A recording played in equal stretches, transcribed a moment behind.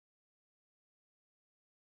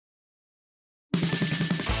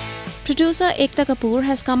Producer Ekta Kapoor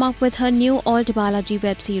has come up with her new Alt Balaji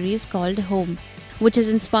web series called Home, which is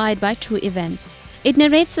inspired by true events. It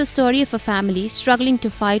narrates the story of a family struggling to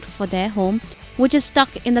fight for their home, which is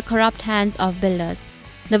stuck in the corrupt hands of builders.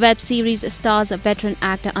 The web series stars veteran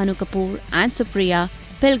actor Annu and Supriya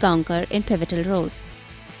Pilgaonkar in pivotal roles.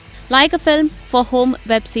 Like a film for Home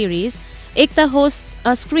web series, Ekta hosts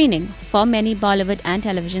a screening for many Bollywood and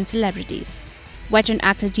television celebrities. Veteran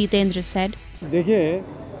actor Jitendra said, देखिए,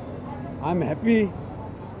 I'm happy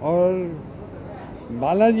और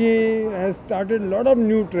Balaji has started a lot of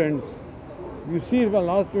new trends. You see for the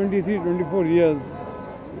last 23-24 years,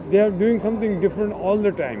 they are doing something different all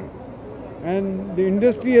the time. And the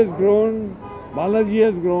industry has grown, Balaji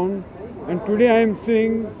has grown, and today I am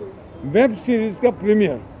seeing web series का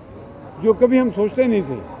premiere, जो कभी हम सोचते नहीं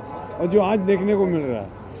थे और जो आज देखने को मिल रहा है.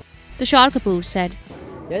 Tushar Kapoor said,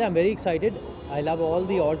 Yeah, I'm very excited. I love all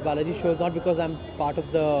the Alt Balaji shows, not because I'm part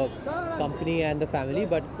of the company and the family,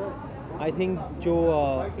 but I think जो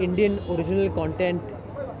Indian original content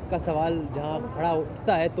का सवाल जहाँ खड़ा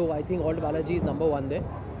उठता है, तो I think Alt Balaji is number one there.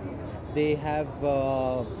 They have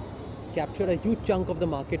captured a huge chunk of the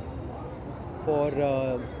market for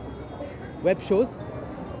web shows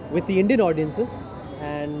with the Indian audiences,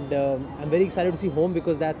 and I'm very excited to see Home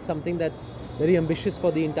because that's something that's very ambitious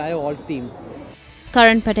for the entire Alt team.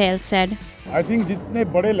 Karan Patel said, I think जितने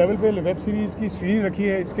बड़े level पे web series की screening रखी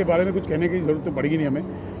है, इसके बारे में कुछ कहने की ज़रूरत तो पड़ेगी नहीं हमें.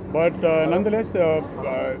 बट नॉनदलेस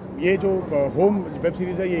ये जो होम वेब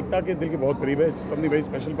सीरीज़ है, ये एकता के दिल के बहुत करीब है. It's something very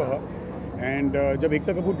special for her. And जब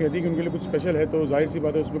एकता कपूर कहती है कि उनके लिए कुछ स्पेशल है, तो जाहिर सी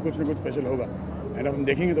बात है उसमें कुछ ना कुछ स्पेशल होगा. एंड अब हम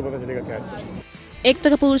देखेंगे तो पता चलेगा क्या है special.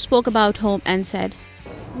 Ekta Kapoor spoke about Home and said,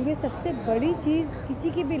 क्योंकि सबसे बड़ी चीज़ किसी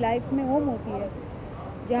की भी लाइफ में होम होती है,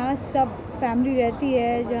 जहाँ सब फैमिली रहती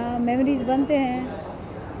है, जहाँ मेमोरीज बनते हैं,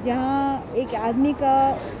 जहाँ एक आदमी का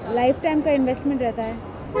लाइफ टाइम का इन्वेस्टमेंट रहता है.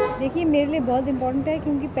 देखिए, मेरे लिए बहुत इम्पोर्टेंट है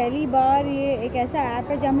क्योंकि पहली बार ये एक ऐसा ऐप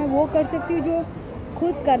है जहाँ मैं वो कर सकती हूँ जो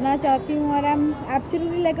खुद करना चाहती हूँ, और I am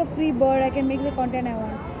absolutely like a free bird. I can make the content I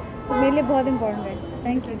want. तो मेरे लिए बहुत इम्पोर्टेंट है.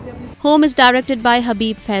 Thank you. Home is directed by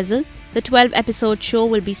Habib Faisal. The 12-episode show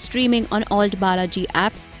will be streaming on Alt Balaji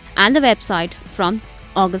app and the website from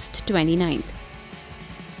August 29th.